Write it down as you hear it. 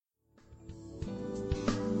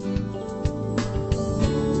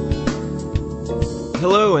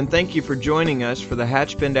Hello, and thank you for joining us for the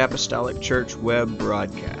Hatchbend Apostolic Church web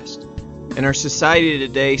broadcast. In our society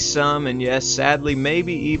today, some, and yes, sadly,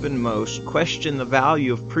 maybe even most, question the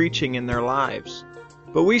value of preaching in their lives.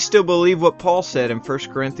 But we still believe what Paul said in 1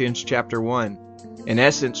 Corinthians chapter 1. In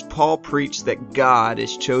essence, Paul preached that God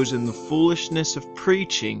has chosen the foolishness of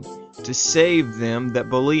preaching to save them that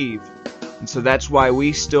believe. And so that's why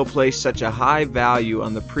we still place such a high value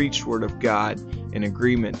on the preached word of God in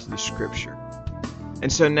agreement to the Scripture.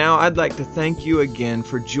 And so now I'd like to thank you again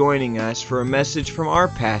for joining us for a message from our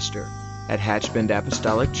pastor at Hatchbend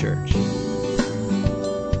Apostolic Church. This evening I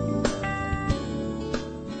want to turn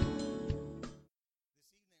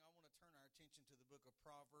our attention to the book of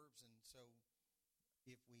Proverbs, and so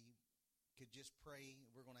if we could just pray,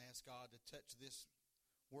 we're going to ask God to touch this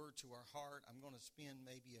word to our heart. I'm going to spend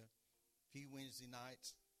maybe a few Wednesday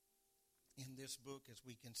nights in this book as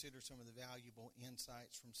we consider some of the valuable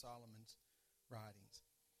insights from Solomon's writings.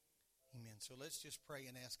 Amen. So let's just pray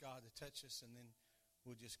and ask God to touch us, and then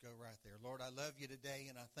we'll just go right there. Lord, I love you today,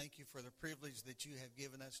 and I thank you for the privilege that you have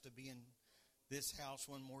given us to be in this house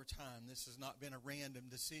one more time. This has not been a random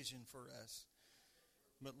decision for us.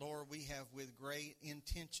 But Lord, we have with great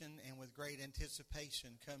intention and with great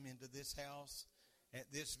anticipation come into this house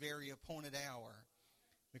at this very appointed hour,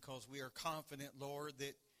 because we are confident, Lord,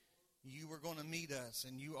 that you are going to meet us,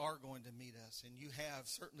 and you are going to meet us, and you have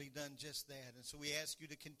certainly done just that. And so we ask you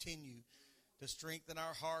to continue to strengthen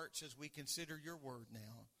our hearts as we consider your word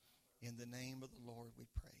now. In the name of the Lord we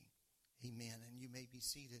pray. Amen. And you may be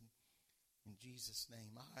seated in Jesus'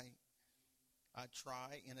 name. I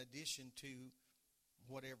try, in addition to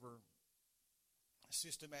whatever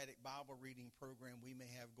systematic Bible reading program we may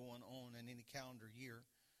have going on in any calendar year,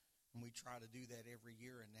 and we try to do that every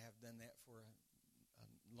year and have done that for a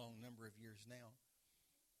long number of years now.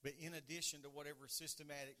 But in addition to whatever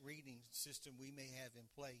systematic reading system we may have in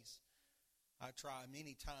place, I try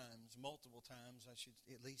many times, multiple times, I should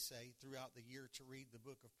at least say, throughout the year to read the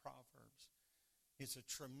book of Proverbs. It's a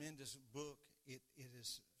tremendous book. It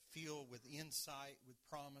is filled with insight, with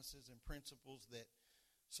promises and principles that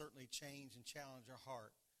certainly change and challenge our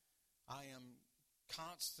heart. I am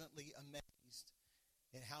constantly amazed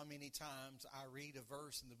at how many times I read a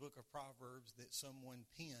verse in the book of Proverbs that someone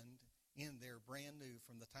penned in there brand new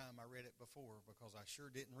from the time I read it before, because I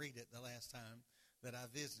sure didn't read it the last time that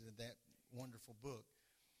I visited that wonderful book.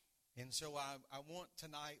 And so I want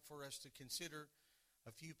tonight for us to consider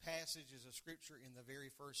a few passages of Scripture in the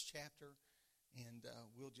very first chapter, and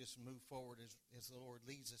we'll just move forward as the Lord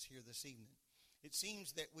leads us here this evening. It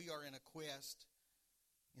seems that we are in a quest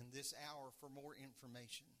in this hour for more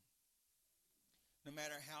information. No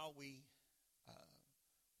matter how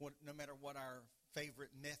no matter what our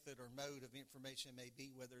favorite method or mode of information may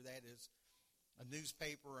be, whether that is a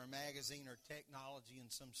newspaper or a magazine or technology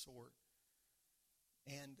in some sort.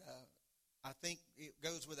 And I think it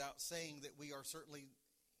goes without saying that we are certainly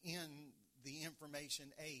in the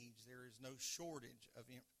information age. There is no shortage of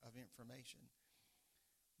information.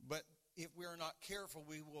 But if we are not careful,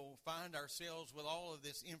 we will find ourselves with all of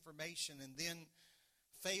this information and then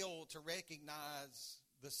fail to recognize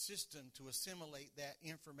the system to assimilate that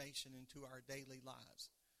information into our daily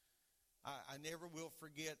lives. I never will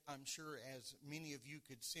forget, I'm sure as many of you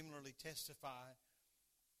could similarly testify,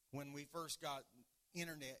 when we first got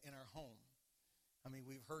internet in our home. I mean,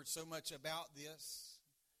 we've heard so much about this.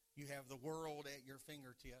 You have the world at your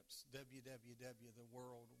fingertips, www, the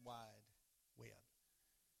World Wide Web.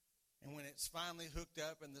 And when it's finally hooked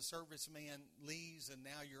up and the serviceman leaves and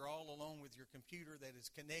now you're all alone with your computer that is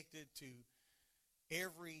connected to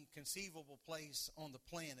every conceivable place on the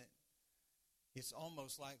planet, it's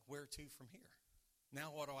almost like, where to from here?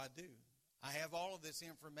 Now what do I do? I have all of this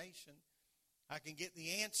information. I can get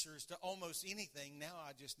the answers to almost anything. Now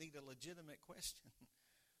I just need a legitimate question.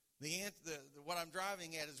 What I'm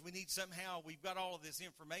driving at is we've got all of this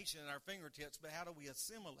information at our fingertips, but how do we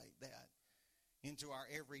assimilate that into our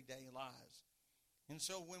everyday lives? And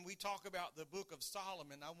so when we talk about the book of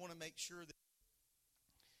Solomon, I want to make sure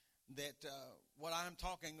that what I'm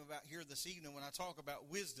talking about here this evening, when I talk about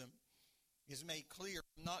wisdom, is made clear.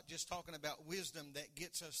 I'm not just talking about wisdom that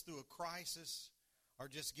gets us through a crisis or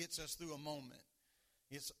just gets us through a moment.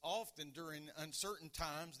 It's often during uncertain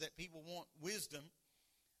times that people want wisdom,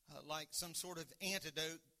 like some sort of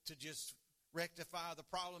antidote to just rectify the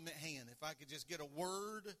problem at hand. If I could just get a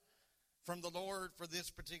word from the Lord for this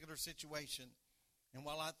particular situation. And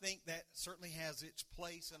while I think that certainly has its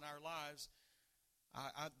place in our lives,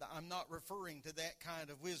 I'm not referring to that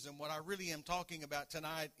kind of wisdom. What I really am talking about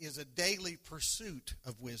tonight is a daily pursuit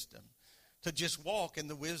of wisdom, to just walk in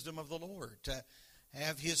the wisdom of the Lord, to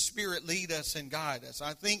have His Spirit lead us and guide us.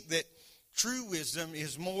 I think that true wisdom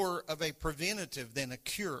is more of a preventative than a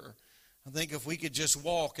cure. I think if we could just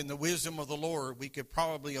walk in the wisdom of the Lord, we could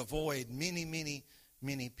probably avoid many, many,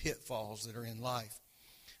 many pitfalls that are in life.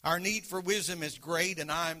 Our need for wisdom is great,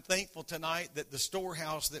 and I'm thankful tonight that the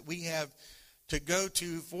storehouse that we have to go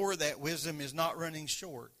to for that wisdom is not running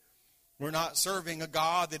short. We're not serving a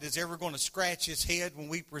God that is ever going to scratch His head when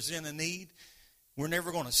we present a need. We're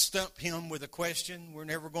never going to stump Him with a question. We're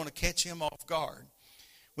never going to catch Him off guard.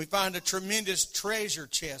 We find a tremendous treasure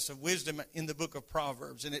chest of wisdom in the book of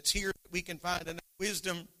Proverbs, and it's here that we can find enough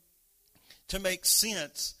wisdom to make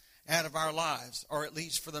sense out of our lives, or at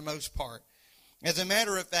least for the most part. As a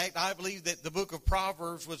matter of fact, I believe that the book of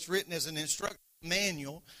Proverbs was written as an instruction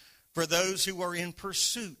manual for those who are in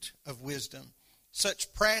pursuit of wisdom.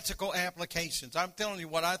 Such practical applications. I'm telling you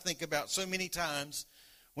what I think about so many times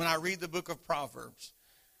when I read the book of Proverbs.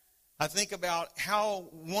 I think about how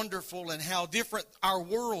wonderful and how different our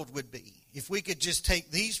world would be if we could just take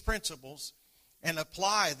these principles and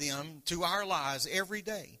apply them to our lives every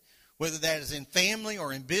day. Whether that is in family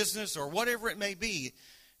or in business or whatever it may be,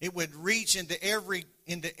 it would reach into every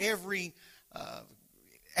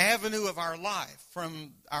avenue of our life,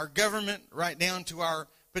 from our government right down to our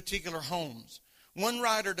particular homes. One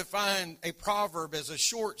writer defined a proverb as a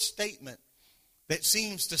short statement that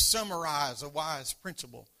seems to summarize a wise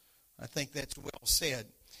principle. I think that's well said.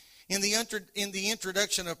 In the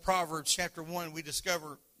introduction of Proverbs chapter 1, we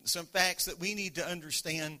discover some facts that we need to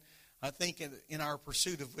understand, I think, in our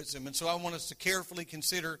pursuit of wisdom. And so I want us to carefully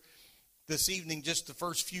consider this evening just the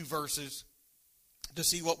first few verses to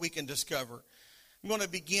see what we can discover. I'm going to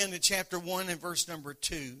begin in chapter 1 and verse number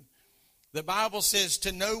 2. The Bible says,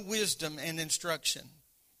 to know wisdom and instruction,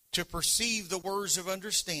 to perceive the words of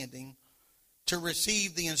understanding, to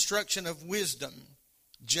receive the instruction of wisdom,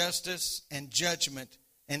 justice and judgment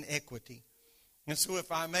and equity. And so if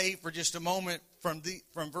I may, for just a moment,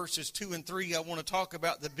 from verses 2 and 3, I want to talk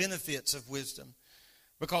about the benefits of wisdom.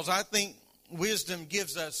 Because I think wisdom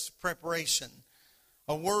gives us preparation.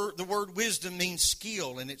 The word wisdom means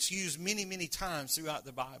skill, and it's used many, many times throughout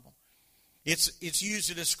the Bible. It's used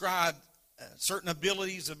to describe certain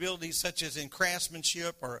abilities such as in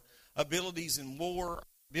craftsmanship, or abilities in war,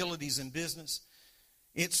 abilities in business.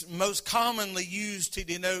 It's most commonly used to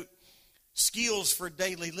denote skills for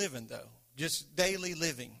daily living, though. Just daily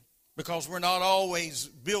living. Because we're not always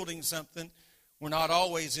building something. We're not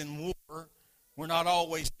always in war. We're not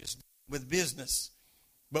always just with business.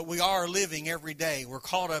 But we are living every day. We're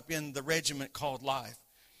caught up in the regiment called life.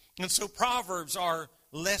 And so Proverbs are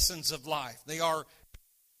lessons of life. They are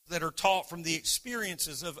that are taught from the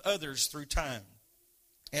experiences of others through time.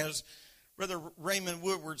 As Brother Raymond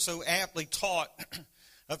Woodward so aptly taught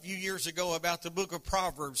a few years ago about the book of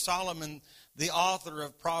Proverbs, Solomon, the author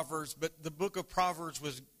of Proverbs, but the book of Proverbs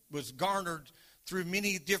was garnered through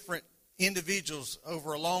many different individuals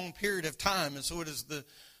over a long period of time. And so it is the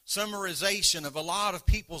summarization of a lot of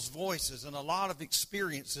people's voices and a lot of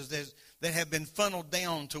experiences that have been funneled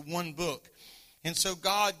down to one book. And so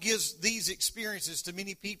God gives these experiences to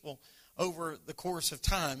many people over the course of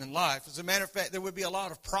time and life. As a matter of fact, there would be a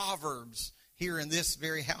lot of proverbs here in this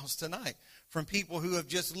very house tonight from people who have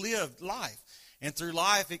just lived life. And through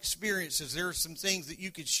life experiences, there are some things that you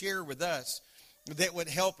could share with us that would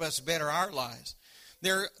help us better our lives.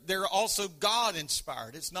 They're also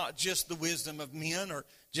God-inspired. It's not just the wisdom of men or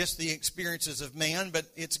just the experiences of man, but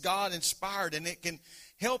it's God-inspired, and it can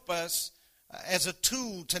help us as a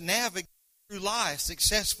tool to navigate through life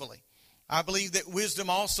successfully. I believe that wisdom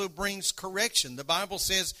also brings correction. The Bible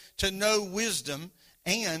says to know wisdom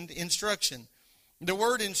and instruction. The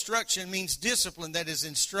word instruction means discipline that is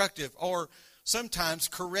instructive or sometimes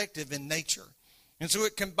corrective in nature. And so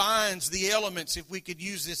it combines the elements, if we could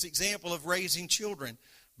use this example of raising children,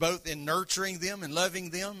 both in nurturing them and loving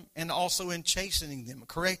them, and also in chastening them,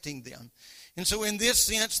 correcting them. And so in this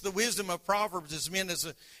sense, the wisdom of Proverbs is meant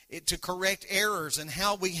as to correct errors in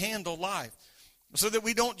how we handle life, so that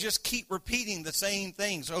we don't just keep repeating the same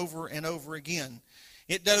things over and over again.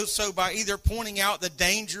 It does so by either pointing out the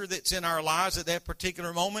danger that's in our lives at that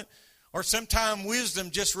particular moment, or sometimes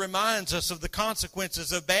wisdom just reminds us of the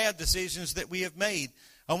consequences of bad decisions that we have made.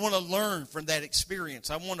 I want to learn from that experience.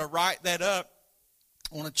 I want to write that up.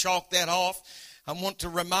 I want to chalk that off. I want to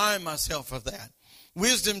remind myself of that.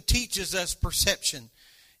 Wisdom teaches us perception.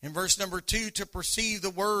 In verse number 2, to perceive the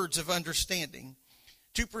words of understanding.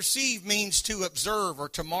 To perceive means to observe or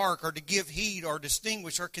to mark or to give heed or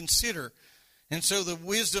distinguish or consider. And so the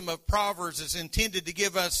wisdom of Proverbs is intended to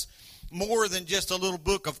give us more than just a little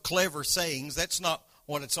book of clever sayings. That's not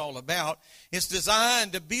what it's all about. It's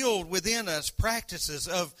designed to build within us practices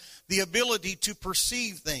of the ability to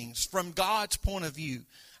perceive things from God's point of view.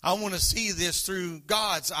 I want to see this through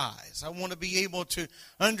God's eyes. I want to be able to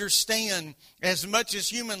understand as much as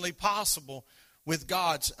humanly possible with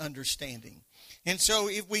God's understanding. And so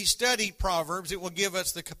if we study Proverbs, it will give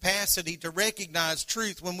us the capacity to recognize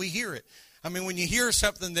truth when we hear it. I mean, when you hear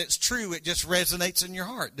something that's true, it just resonates in your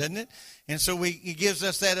heart, doesn't it? And so it gives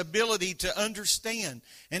us that ability to understand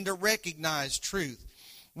and to recognize truth.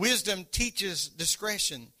 Wisdom teaches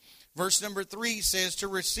discretion. Verse number 3 says to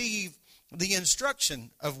receive the instruction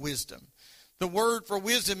of wisdom. The word for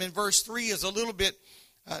wisdom in verse 3 is a little bit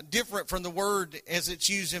different from the word as it's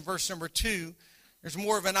used in verse number 2. There's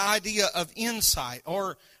more of an idea of insight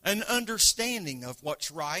or an understanding of what's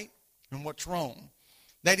right and what's wrong.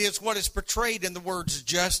 That is what is portrayed in the words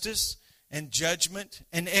justice and judgment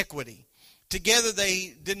and equity. Together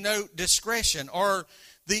they denote discretion or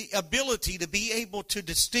the ability to be able to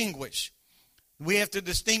distinguish. We have to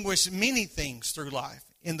distinguish many things through life,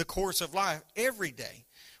 in the course of life, every day.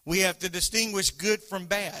 We have to distinguish good from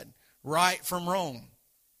bad, right from wrong,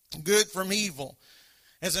 good from evil.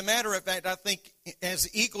 As a matter of fact, I think as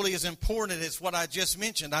equally as important as what I just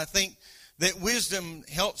mentioned, I think that wisdom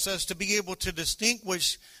helps us to be able to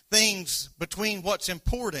distinguish things between what's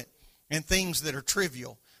important and things that are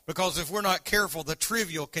trivial. Because if we're not careful, the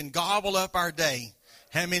trivial can gobble up our day.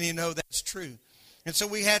 How many know that's true? And so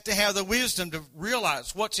we have to have the wisdom to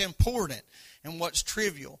realize what's important and what's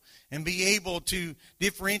trivial and be able to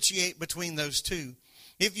differentiate between those two.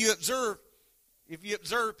 If you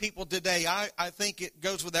observe people today, I think it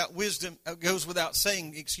goes without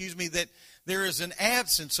saying, that there is an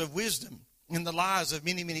absence of wisdom in the lives of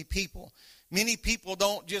many, many people. Many people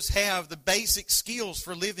don't just have the basic skills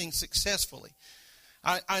for living successfully.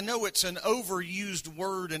 I know it's an overused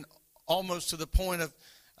word and almost to the point of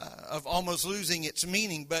almost losing its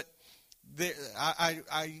meaning, but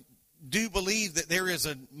I do believe that there is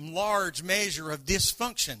a large measure of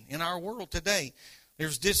dysfunction in our world today.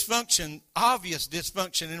 There's dysfunction, obvious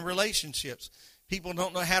dysfunction in relationships. People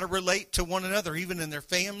don't know how to relate to one another, even in their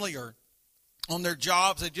family or on their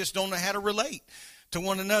jobs. They just don't know how to relate to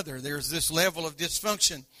one another. There's this level of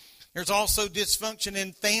dysfunction. There's also dysfunction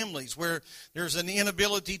in families where there's an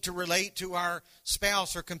inability to relate to our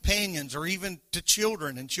spouse or companions or even to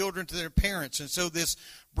children and children to their parents. And so this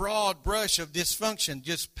broad brush of dysfunction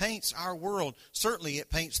just paints our world. Certainly it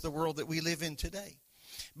paints the world that we live in today.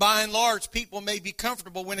 By and large, people may be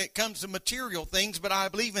comfortable when it comes to material things, but I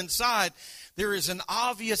believe inside there is an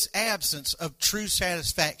obvious absence of true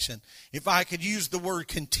satisfaction. If I could use the word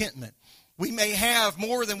contentment. We may have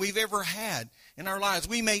more than we've ever had in our lives.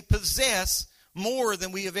 We may possess more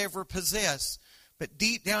than we have ever possessed. But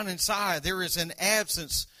deep down inside, there is an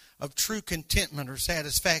absence of true contentment or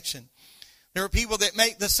satisfaction. There are people that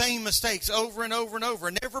make the same mistakes over and over and over,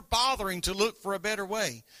 never bothering to look for a better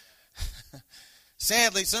way.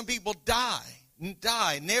 Sadly, some people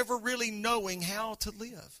die, never really knowing how to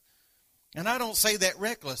live. And I don't say that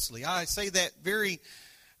recklessly. I say that very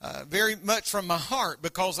much from my heart,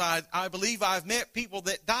 because I believe I've met people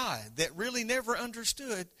that died that really never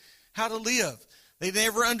understood how to live. They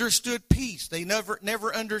never understood peace. They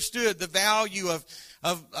never understood the value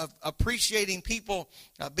of appreciating people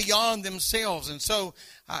beyond themselves. And so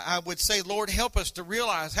I would say, Lord, help us to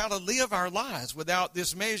realize how to live our lives without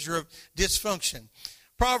this measure of dysfunction.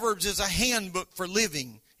 Proverbs is a handbook for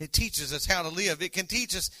living. It teaches us how to live. It can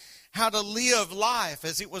teach us how to live life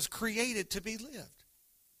as it was created to be lived.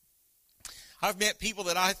 I've met people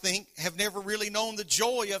that I think have never really known the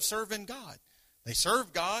joy of serving God. They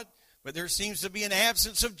serve God, but there seems to be an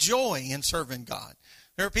absence of joy in serving God.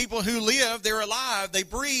 There are people who live, they're alive, they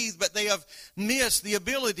breathe, but they have missed the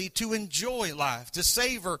ability to enjoy life, to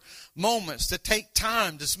savor moments, to take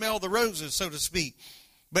time, to smell the roses, so to speak.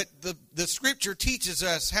 But the Scripture teaches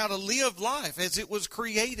us how to live life as it was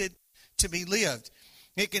created to be lived.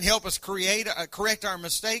 It can help us correct our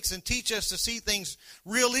mistakes and teach us to see things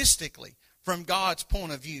realistically from God's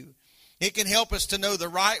point of view. It can help us to know the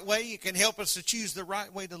right way. It can help us to choose the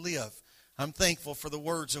right way to live. I'm thankful for the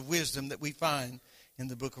words of wisdom that we find in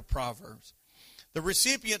the book of Proverbs. The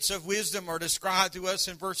recipients of wisdom are described to us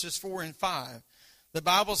in verses 4 and 5. The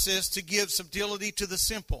Bible says to give subtlety to the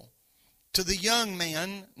simple, to the young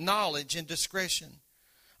man knowledge and discretion.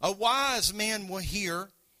 A wise man will hear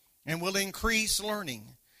and will increase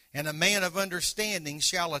learning, and a man of understanding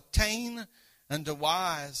shall attain unto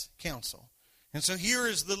wise counsel. And so here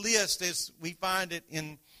is the list as we find it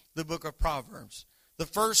in the book of Proverbs. The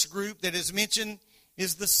first group that is mentioned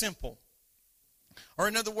is the simple. Or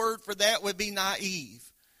another word for that would be naive.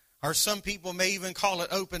 Or some people may even call it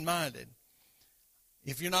open-minded.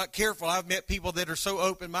 If you're not careful, I've met people that are so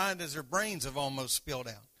open-minded their brains have almost spilled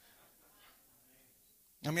out.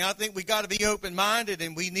 I mean, I think we got to be open-minded,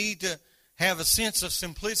 and we need to have a sense of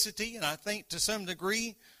simplicity. And I think to some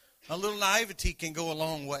degree, a little naivety can go a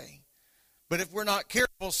long way. But if we're not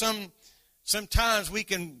careful, sometimes we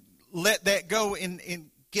can let that go and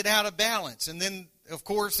get out of balance. And then, of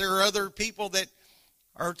course, there are other people that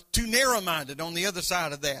are too narrow-minded on the other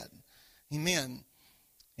side of that. Amen.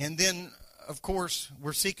 And then, of course,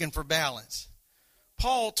 we're seeking for balance.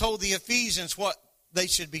 Paul told the Ephesians what they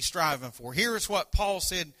should be striving for. Here is what Paul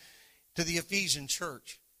said to the Ephesian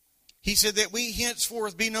church. He said that we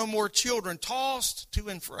henceforth be no more children, tossed to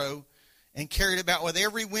and fro and carried about with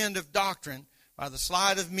every wind of doctrine by the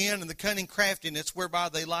sleight of men and the cunning craftiness whereby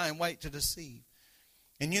they lie in wait to deceive.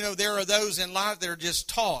 And you know, there are those in life that are just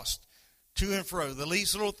tossed to and fro. The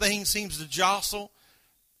least little thing seems to jostle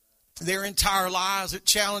their entire lives. It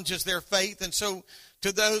challenges their faith. And so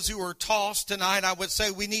to those who are tossed tonight, I would say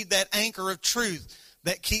we need that anchor of truth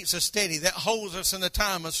that keeps us steady, that holds us in the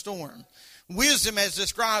time of storm. Wisdom, as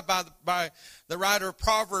described by the writer of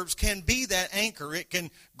Proverbs, can be that anchor. It can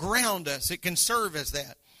ground us. It can serve as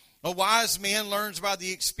that. A wise man learns by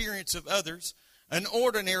the experience of others. An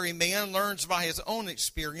ordinary man learns by his own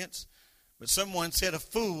experience. But someone said a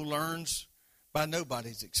fool learns by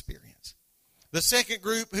nobody's experience. The second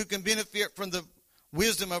group who can benefit from the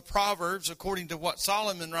wisdom of Proverbs, according to what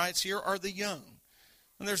Solomon writes here, are the young.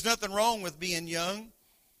 And there's nothing wrong with being young.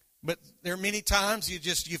 But there are many times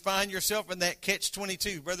you find yourself in that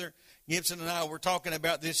catch-22. Brother Gibson and I were talking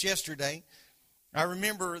about this yesterday. I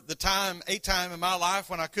remember a time in my life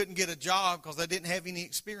when I couldn't get a job because I didn't have any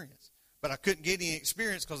experience. But I couldn't get any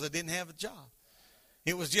experience because I didn't have a job.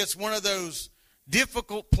 It was just one of those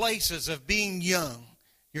difficult places of being young.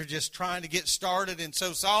 You're just trying to get started. And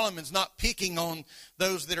so Solomon's not picking on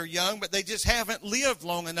those that are young, but they just haven't lived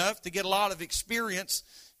long enough to get a lot of experience.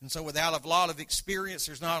 And so without a lot of experience,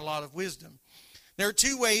 there's not a lot of wisdom. There are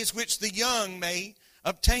two ways which the young may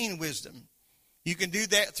obtain wisdom. You can do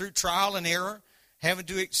that through trial and error, having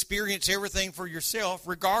to experience everything for yourself,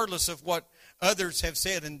 regardless of what others have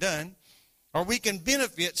said and done. Or we can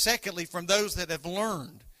benefit, secondly, from those that have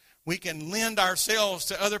learned. We can lend ourselves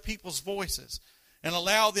to other people's voices and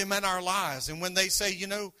allow them in our lives. And when they say, you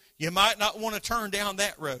know, you might not want to turn down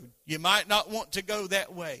that road. You might not want to go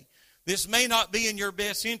that way. This may not be in your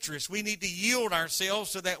best interest. We need to yield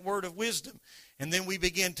ourselves to that word of wisdom. And then we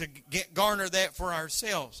begin to garner that for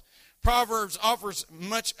ourselves. Proverbs offers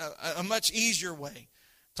a much easier way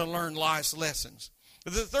to learn life's lessons.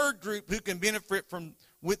 The third group who can benefit from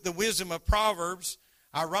with the wisdom of Proverbs,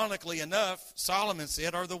 ironically enough, Solomon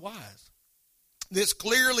said, are the wise. This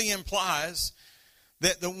clearly implies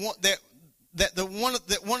that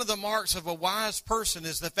one of the marks of a wise person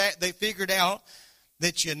is the fact they figured out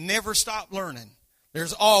that you never stop learning.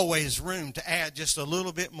 There's always room to add just a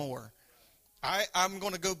little bit more. I'm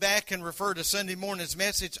going to go back and refer to Sunday morning's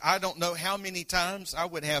message. I don't know how many times. I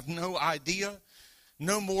would have no idea,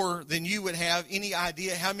 no more than you would have any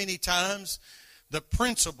idea how many times the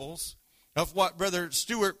principles of what Brother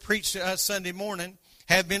Stewart preached to us Sunday morning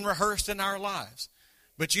have been rehearsed in our lives.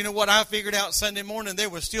 But you know what I figured out Sunday morning? There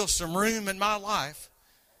was still some room in my life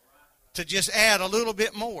to just add a little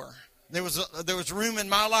bit more. There was room in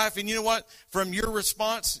my life, and you know what? From your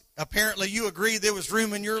response, apparently you agree there was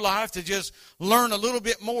room in your life to just learn a little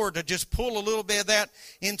bit more, to just pull a little bit of that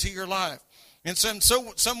into your life. And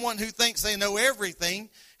someone who thinks they know everything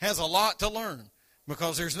has a lot to learn,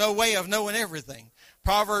 because there's no way of knowing everything.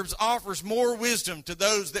 Proverbs offers more wisdom to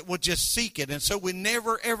those that will just seek it. And so we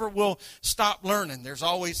never, ever will stop learning. There's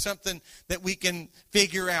always something that we can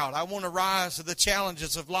figure out. I want to rise to the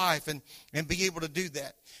challenges of life and be able to do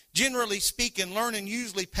that. Generally speaking, learning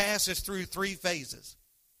usually passes through three phases.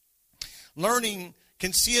 Learning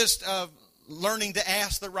consists of learning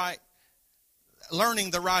the right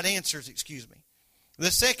answers,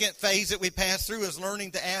 The second phase that we pass through is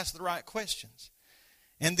learning to ask the right questions.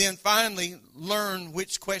 And then finally, learn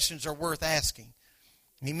which questions are worth asking.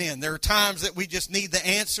 Amen. There are times that we just need the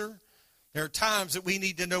answer. There are times that we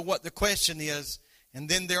need to know what the question is. And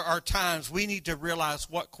then there are times we need to realize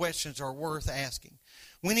what questions are worth asking.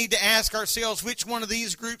 We need to ask ourselves, which one of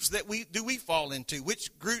these groups do we fall into?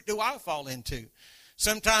 Which group do I fall into?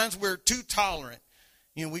 Sometimes we're too tolerant.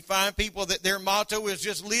 You know, we find people that their motto is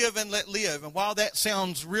just live and let live. And while that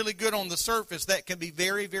sounds really good on the surface, that can be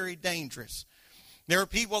very, very dangerous. There are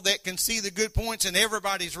people that can see the good points in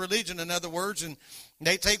everybody's religion, in other words, and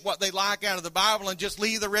they take what they like out of the Bible and just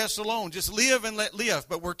leave the rest alone. Just live and let live.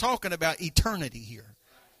 But we're talking about eternity here.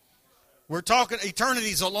 We're talking,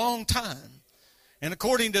 eternity's a long time. And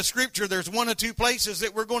according to Scripture, there's one or two places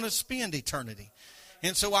that we're going to spend eternity.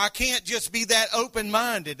 And so I can't just be that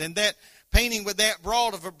open-minded and that painting with that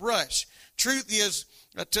broad of a brush. Truth is,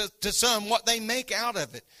 to some, what they make out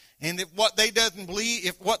of it. And if what they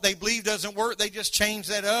believe doesn't work, they just change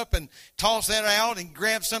that up and toss that out and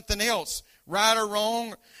grab something else. Right or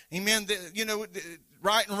wrong, amen.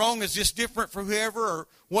 Right and wrong is just different for whoever or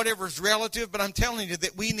whatever is relative. But I'm telling you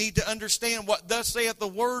that we need to understand what thus saith the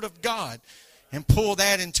Word of God and pull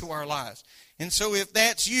that into our lives. And so if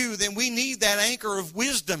that's you, then we need that anchor of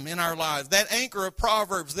wisdom in our lives, that anchor of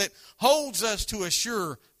Proverbs that holds us to a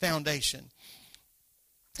sure foundation.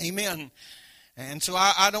 Amen. And so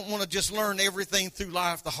I don't want to just learn everything through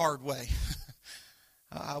life the hard way.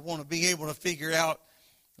 I want to be able to figure out,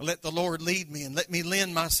 let the Lord lead me and let me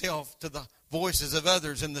lend myself to the voices of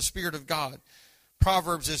others in the Spirit of God.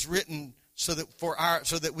 Proverbs is written so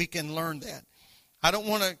that we can learn that. I don't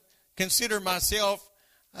want to consider myself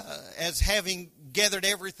as having gathered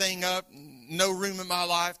everything up, no room in my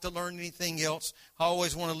life to learn anything else. I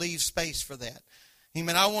always want to leave space for that.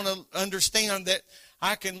 Amen. I want to understand that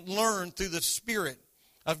I can learn through the Spirit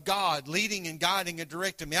of God leading and guiding and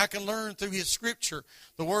directing me. I can learn through His Scripture,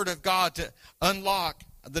 the Word of God, to unlock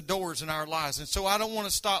the doors in our lives. And so I don't want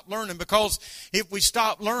to stop learning, because if we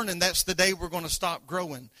stop learning, that's the day we're going to stop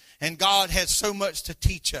growing. And God has so much to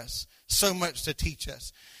teach us, so much to teach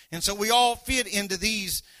us. And so we all fit into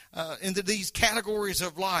these categories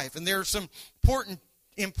of life. And there are some important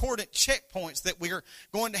checkpoints that we are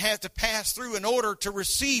going to have to pass through in order to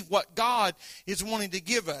receive what God is wanting to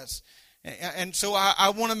give us. And so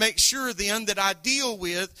I want to make sure then that I deal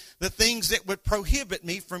with the things that would prohibit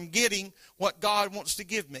me from getting what God wants to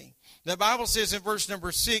give me. The Bible says in verse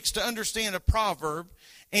number 6, to understand a proverb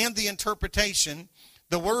and the interpretation,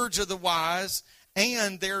 the words of the wise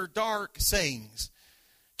and their dark sayings.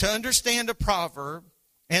 To understand a proverb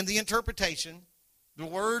and the interpretation, the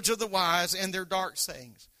words of the wise and their dark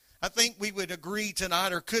sayings. I think we would agree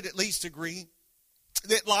tonight, or could at least agree,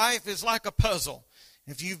 that life is like a puzzle.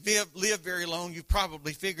 If you've lived very long, you've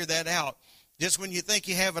probably figured that out. Just when you think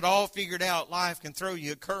you have it all figured out, life can throw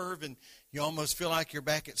you a curve and you almost feel like you're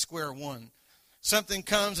back at square one. Something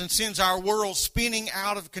comes and sends our world spinning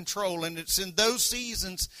out of control, and it's in those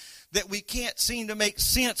seasons that we can't seem to make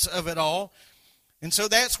sense of it all. And so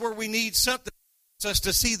that's where we need something that helps us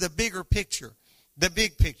to see the bigger picture, the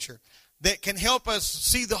big picture, that can help us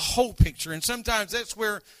see the whole picture. And sometimes that's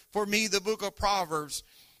where, for me, the book of Proverbs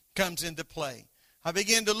comes into play. I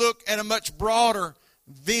begin to look at a much broader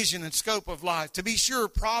vision and scope of life. To be sure,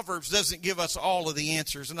 Proverbs doesn't give us all of the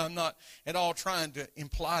answers, and I'm not at all trying to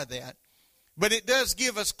imply that. But it does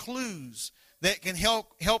give us clues that can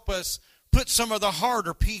help us put some of the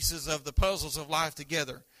harder pieces of the puzzles of life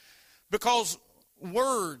together. Because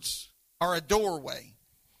words are a doorway.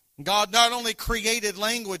 God not only created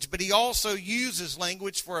language, but He also uses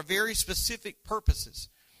language for a very specific purposes.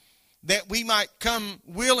 That we might come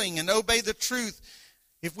willing and obey the truth.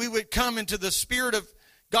 If we would come into the spirit of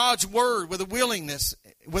God's Word with a willingness,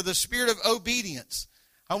 with a spirit of obedience.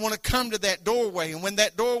 I want to come to that doorway. And when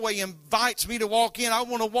that doorway invites me to walk in, I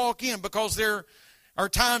want to walk in, because there are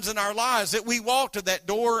times in our lives that we walk to that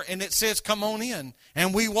door and it says, come on in.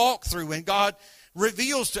 And we walk through, and God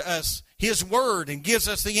reveals to us His Word and gives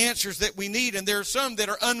us the answers that we need. And there are some that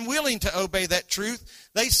are unwilling to obey that truth.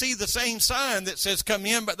 They see the same sign that says come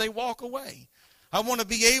in, but they walk away. I want to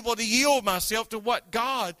be able to yield myself to what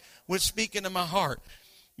God would speak into my heart.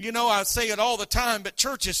 You know, I say it all the time, but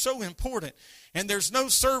church is so important. And there's no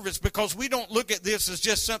service, because we don't look at this as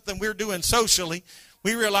just something we're doing socially.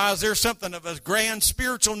 We realize there's something of a grand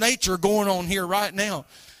spiritual nature going on here right now.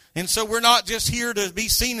 And so we're not just here to be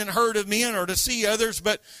seen and heard of men or to see others,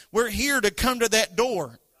 but we're here to come to that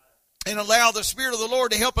door and allow the Spirit of the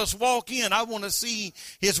Lord to help us walk in. I want to see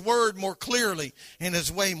His Word more clearly and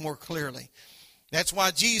His way more clearly. That's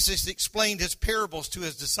why Jesus explained His parables to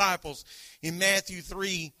His disciples in Matthew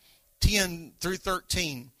 3:10 through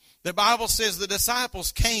 13. The Bible says the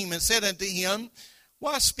disciples came and said unto Him,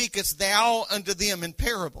 why speakest thou unto them in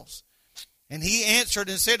parables? And He answered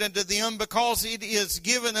and said unto them, because it is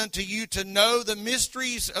given unto you to know the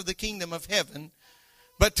mysteries of the kingdom of heaven,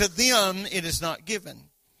 but to them it is not given.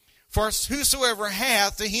 For whosoever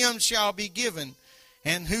hath, to him shall be given,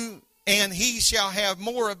 and he shall have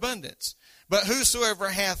more abundance. But whosoever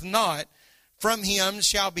hath not, from him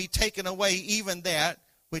shall be taken away even that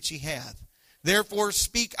which he hath. Therefore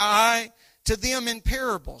speak I to them in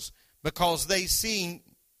parables, because they see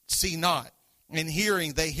not, and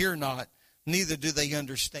hearing they hear not, neither do they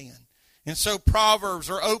understand. And so Proverbs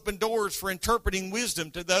are open doors for interpreting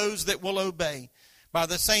wisdom to those that will obey. By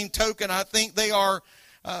the same token, I think they are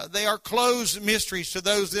closed mysteries to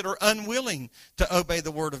those that are unwilling to obey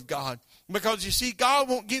the Word of God. Because you see, God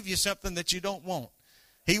won't give you something that you don't want.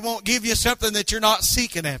 He won't give you something that you're not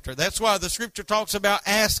seeking after. That's why the Scripture talks about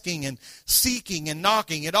asking and seeking and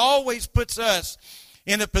knocking. It always puts us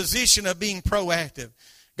in a position of being proactive.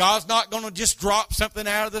 God's not going to just drop something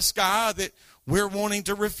out of the sky that we're wanting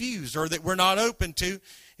to refuse or that we're not open to.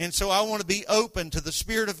 And so I want to be open to the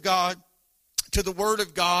Spirit of God, to the Word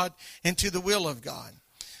of God, and to the will of God.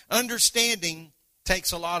 Understanding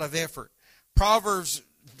takes a lot of effort. Proverbs,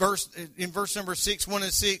 in verse number 6, 1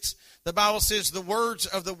 and 6, the Bible says, the words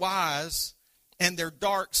of the wise and their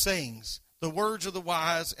dark sayings. The words of the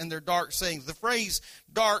wise and their dark sayings. The phrase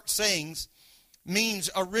dark sayings means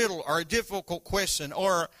a riddle or a difficult question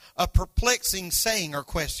or a perplexing saying or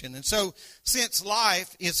question. And so since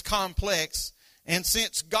life is complex and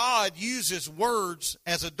since God uses words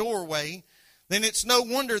as a doorway, then it's no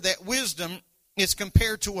wonder that wisdom is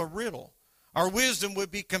compared to a riddle. Our wisdom would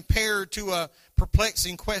be compared to a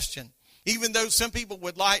perplexing question. Even though some people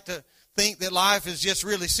would like to think that life is just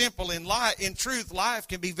really simple, in truth, life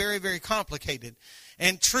can be very, very complicated.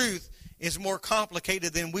 And truth is more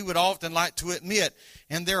complicated than we would often like to admit.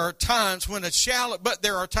 And there are times when a shallow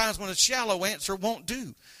answer won't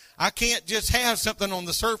do. I can't just have something on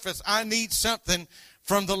the surface. I need something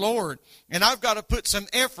from the Lord. And I've got to put some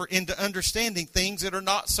effort into understanding things that are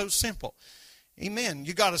not so simple. Amen.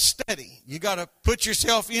 You got to study. You got to put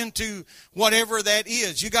yourself into whatever that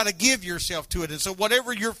is. You got to give yourself to it. And so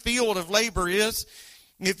whatever your field of labor is,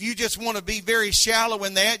 if you just want to be very shallow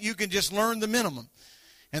in that, you can just learn the minimum.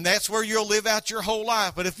 And that's where you'll live out your whole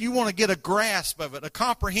life. But if you want to get a grasp of it, a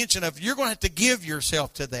comprehension of it, you're going to have to give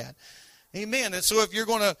yourself to that. Amen. And so if you're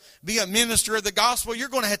going to be a minister of the gospel, you're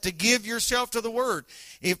going to have to give yourself to the Word.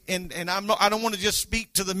 I don't want to just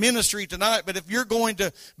speak to the ministry tonight, but if you're going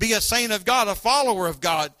to be a saint of God, a follower of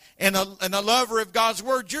God, and a lover of God's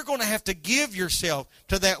Word, you're going to have to give yourself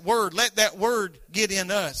to that Word. Let that Word get in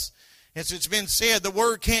us. As it's been said, the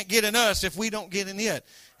Word can't get in us if we don't get in it.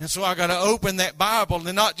 And so I got to open that Bible,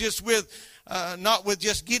 and not with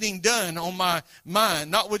just getting done on my mind,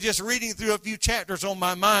 not with just reading through a few chapters on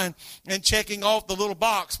my mind and checking off the little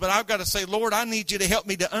box, but I've got to say, Lord, I need you to help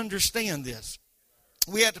me to understand this.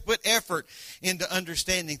 We have to put effort into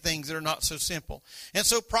understanding things that are not so simple. And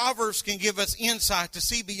so Proverbs can give us insight to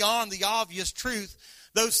see beyond the obvious truth,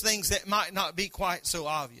 those things that might not be quite so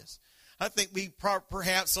obvious. I think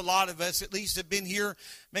perhaps a lot of us at least have been here.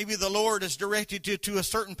 Maybe the Lord has directed you to a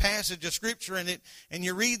certain passage of Scripture and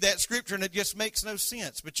you read that Scripture and it just makes no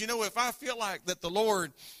sense. But you know, if I feel like that the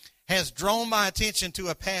Lord has drawn my attention to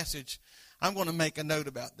a passage, I'm going to make a note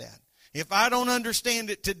about that. If I don't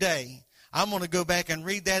understand it today, I'm going to go back and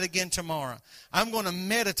read that again tomorrow. I'm going to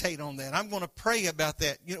meditate on that. I'm going to pray about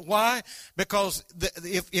that. You know why? Because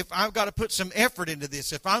if I've got to put some effort into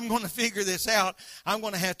this, if I'm going to figure this out, I'm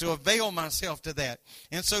going to have to avail myself to that.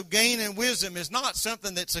 And so gaining wisdom is not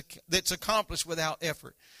something that's accomplished without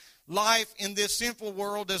effort. Life in this sinful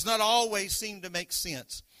world does not always seem to make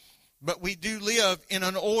sense. But we do live in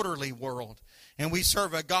an orderly world. And we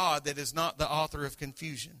serve a God that is not the author of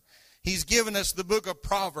confusion. He's given us the book of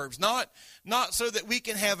Proverbs, not so that we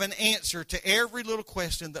can have an answer to every little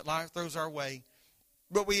question that life throws our way,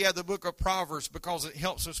 but we have the book of Proverbs because it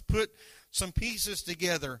helps us put some pieces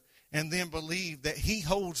together and then believe that He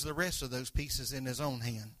holds the rest of those pieces in His own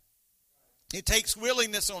hand. It takes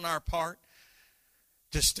willingness on our part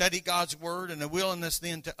to study God's Word and a willingness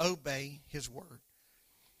then to obey His Word.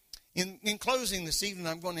 In closing this evening,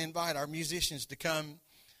 I'm going to invite our musicians to come.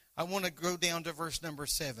 I want to go down to verse number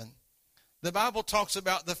 7. The Bible talks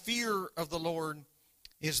about the fear of the Lord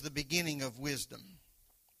is the beginning of wisdom.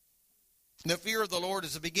 The fear of the Lord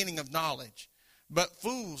is the beginning of knowledge, but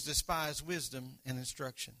fools despise wisdom and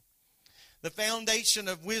instruction. The foundation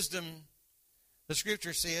of wisdom, the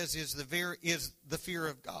Scripture says, is the fear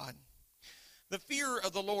of God. The fear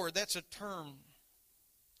of the Lord, that's a term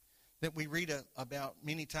that we read about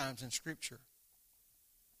many times in Scripture.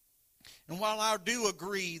 And while I do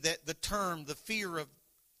agree that the term, the fear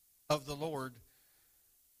of the Lord,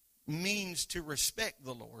 means to respect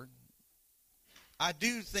the Lord, I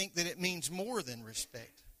do think that it means more than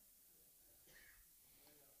respect.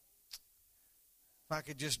 If I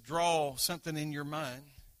could just draw something in your mind,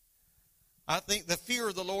 I think the fear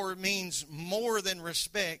of the Lord means more than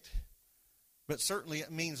respect, but certainly it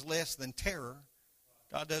means less than terror.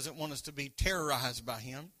 God doesn't want us to be terrorized by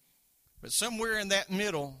Him. But somewhere in that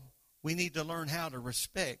middle, we need to learn how to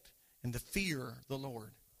respect and to fear the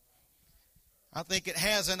Lord. I think it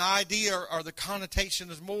has an idea, or the connotation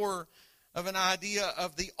is more of an idea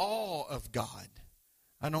of the awe of God.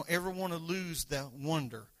 I don't ever want to lose the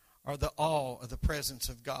wonder or the awe of the presence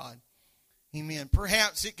of God. Amen.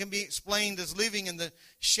 Perhaps it can be explained as living in the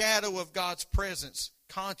shadow of God's presence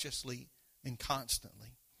consciously and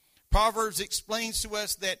constantly. Proverbs explains to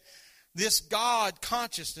us that this God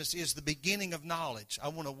consciousness is the beginning of knowledge. I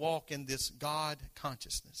want to walk in this God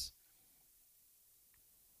consciousness.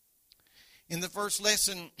 In the first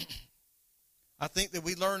lesson, I think that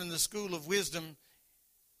we learn in the School of Wisdom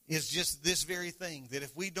is just this very thing, that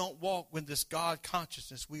if we don't walk with this God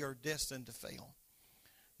consciousness, we are destined to fail.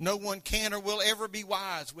 No one can or will ever be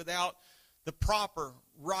wise without the proper,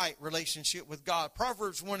 right relationship with God.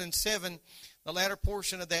 Proverbs 1:7, the latter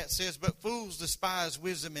portion of that says, "But fools despise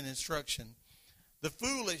wisdom and instruction. The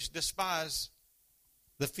foolish despise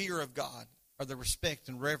the fear of God," or the respect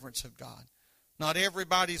and reverence of God. Not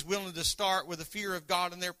everybody's willing to start with the fear of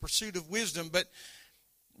God in their pursuit of wisdom,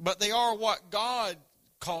 but they are what God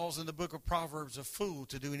calls in the book of Proverbs a fool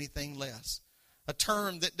to do anything less. A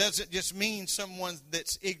term that doesn't just mean someone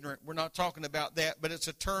that's ignorant. We're not talking about that, but it's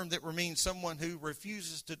a term that means someone who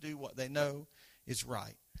refuses to do what they know is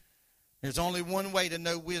right. There's only one way to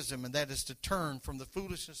know wisdom, and that is to turn from the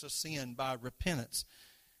foolishness of sin by repentance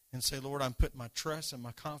and say, "Lord, I'm putting my trust and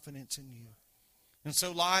my confidence in you." And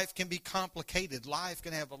so life can be complicated. Life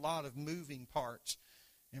can have a lot of moving parts.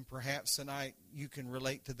 And perhaps tonight you can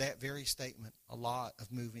relate to that very statement, a lot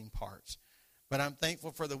of moving parts. But I'm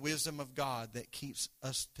thankful for the wisdom of God that keeps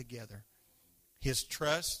us together. His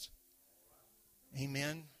trust,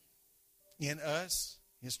 amen, in us,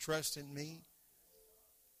 His trust in me,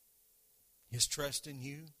 His trust in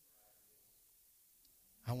you.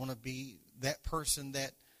 I want to be that person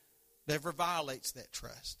that never violates that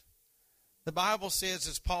trust. The Bible says,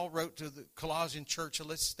 as Paul wrote to the Colossian church, and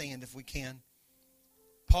let's stand if we can.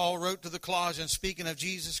 Paul wrote to the Colossians, speaking of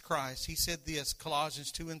Jesus Christ, he said this,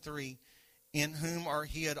 Colossians 2:3, "In whom are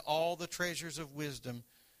hid all the treasures of wisdom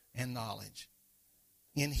and knowledge."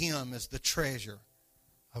 In Him is the treasure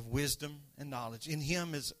of wisdom and knowledge. In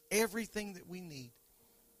Him is everything that we need.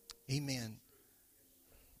 Amen.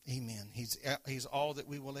 Amen. He's all that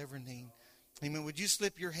we will ever need. Amen. Would you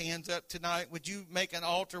slip your hands up tonight? Would you make an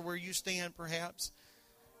altar where you stand perhaps?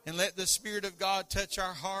 And let the Spirit of God touch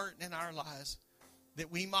our heart and our lives,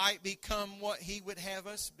 that we might become what He would have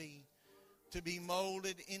us be, to be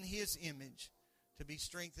molded in His image, to be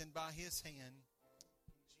strengthened by His hand.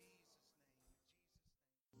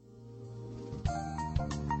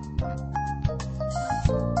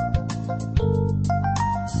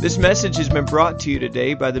 This message has been brought to you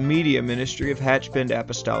today by the media ministry of Hatchbend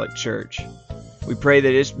Apostolic Church. We pray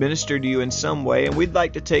that it's ministered to you in some way, and we'd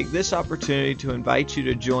like to take this opportunity to invite you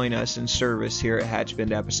to join us in service here at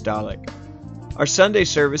Hatchbend Apostolic. Our Sunday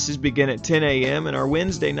services begin at 10 a.m. and our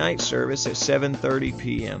Wednesday night service at 7:30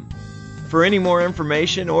 p.m. For any more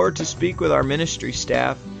information or to speak with our ministry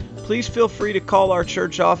staff, please feel free to call our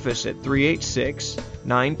church office at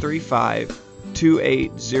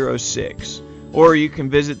 386-935-2806, or you can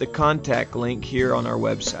visit the contact link here on our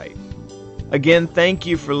website. Again, thank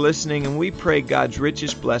you for listening, and we pray God's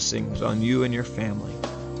richest blessings on you and your family.